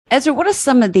Ezra, what are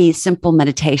some of the simple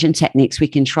meditation techniques we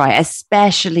can try,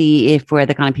 especially if we're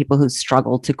the kind of people who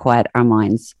struggle to quiet our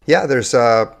minds? Yeah, there's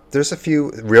a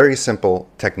few very simple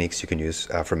techniques you can use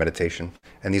for meditation,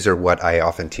 and these are what I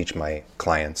often teach my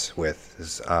clients with.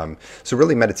 So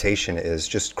really, meditation is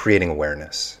just creating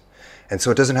awareness, and so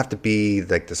it doesn't have to be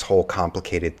like this whole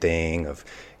complicated thing of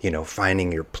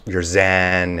finding your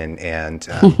zen and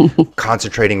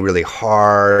concentrating really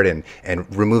hard and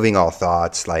removing all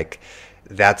thoughts. Like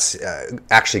that's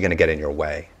actually going to get in your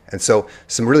way. And so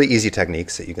some really easy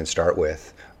techniques that you can start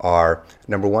with are,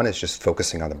 number one is just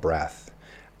focusing on the breath.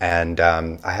 And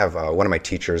I have one of my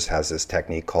teachers has this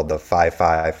technique called the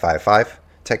 5-5-5-5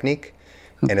 technique.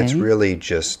 And it's Okay. really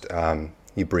just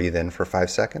you breathe in for 5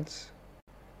 seconds,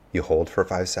 you hold for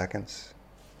 5 seconds,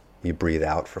 you breathe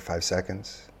out for 5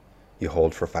 seconds, you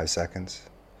hold for 5 seconds,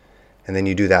 and then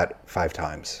you do that 5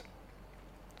 times.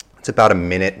 It's about a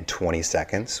minute and 20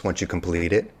 seconds once you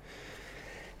complete it.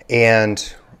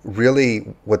 And really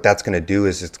what that's going to do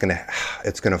is it's going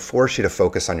to force you to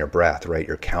focus on your breath, right?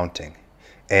 You're counting.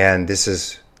 And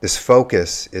this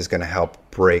focus is going to help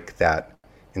break that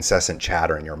incessant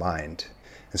chatter in your mind.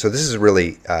 And so this is a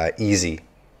really easy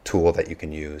tool that you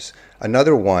can use.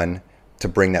 Another one to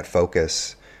bring that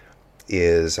focus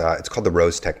is it's called the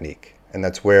rose technique. And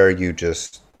that's where you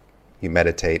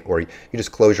meditate, or you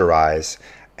just close your eyes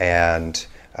and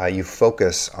you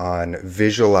focus on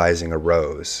visualizing a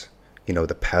rose,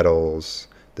 the petals,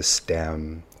 the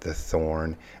stem, the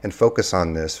thorn, and focus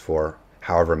on this for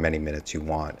however many minutes you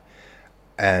want.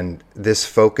 And this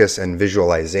focus and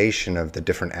visualization of the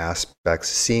different aspects,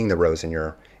 seeing the rose in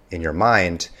your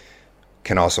mind,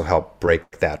 can also help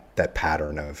break that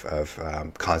pattern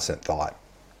of constant thought.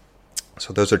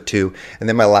 So those are two. And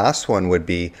then my last one would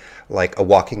be like a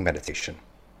walking meditation.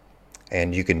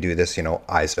 And you can do this,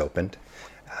 eyes opened,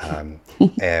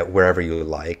 wherever you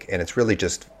like. And it's really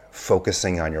just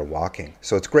focusing on your walking.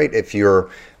 So it's great if you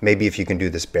can do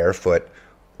this barefoot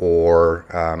or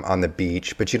on the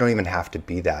beach, but you don't even have to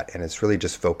be that. And it's really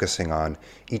just focusing on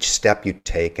each step you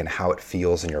take and how it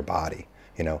feels in your body.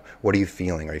 What are you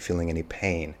feeling? Are you feeling any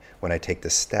pain when I take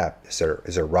this step? Is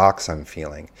there rocks I'm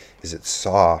feeling? Is it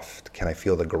soft? Can I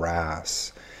feel the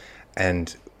grass?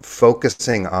 And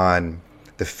focusing on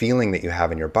the feeling that you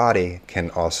have in your body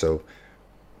can also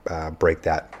break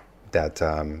that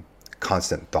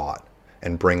constant thought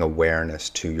and bring awareness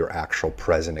to your actual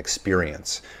present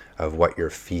experience of what you're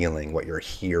feeling, what you're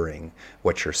hearing,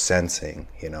 what you're sensing,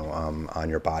 on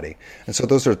your body. And so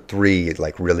those are three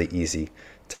like really easy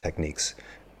techniques.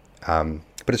 But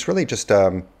it's really just,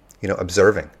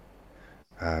 observing.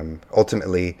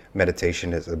 Ultimately,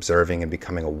 meditation is observing and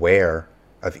becoming aware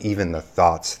of even the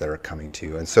thoughts that are coming to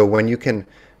you. And so when you can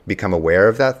become aware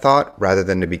of that thought rather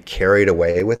than to be carried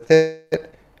away with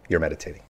it, you're meditating.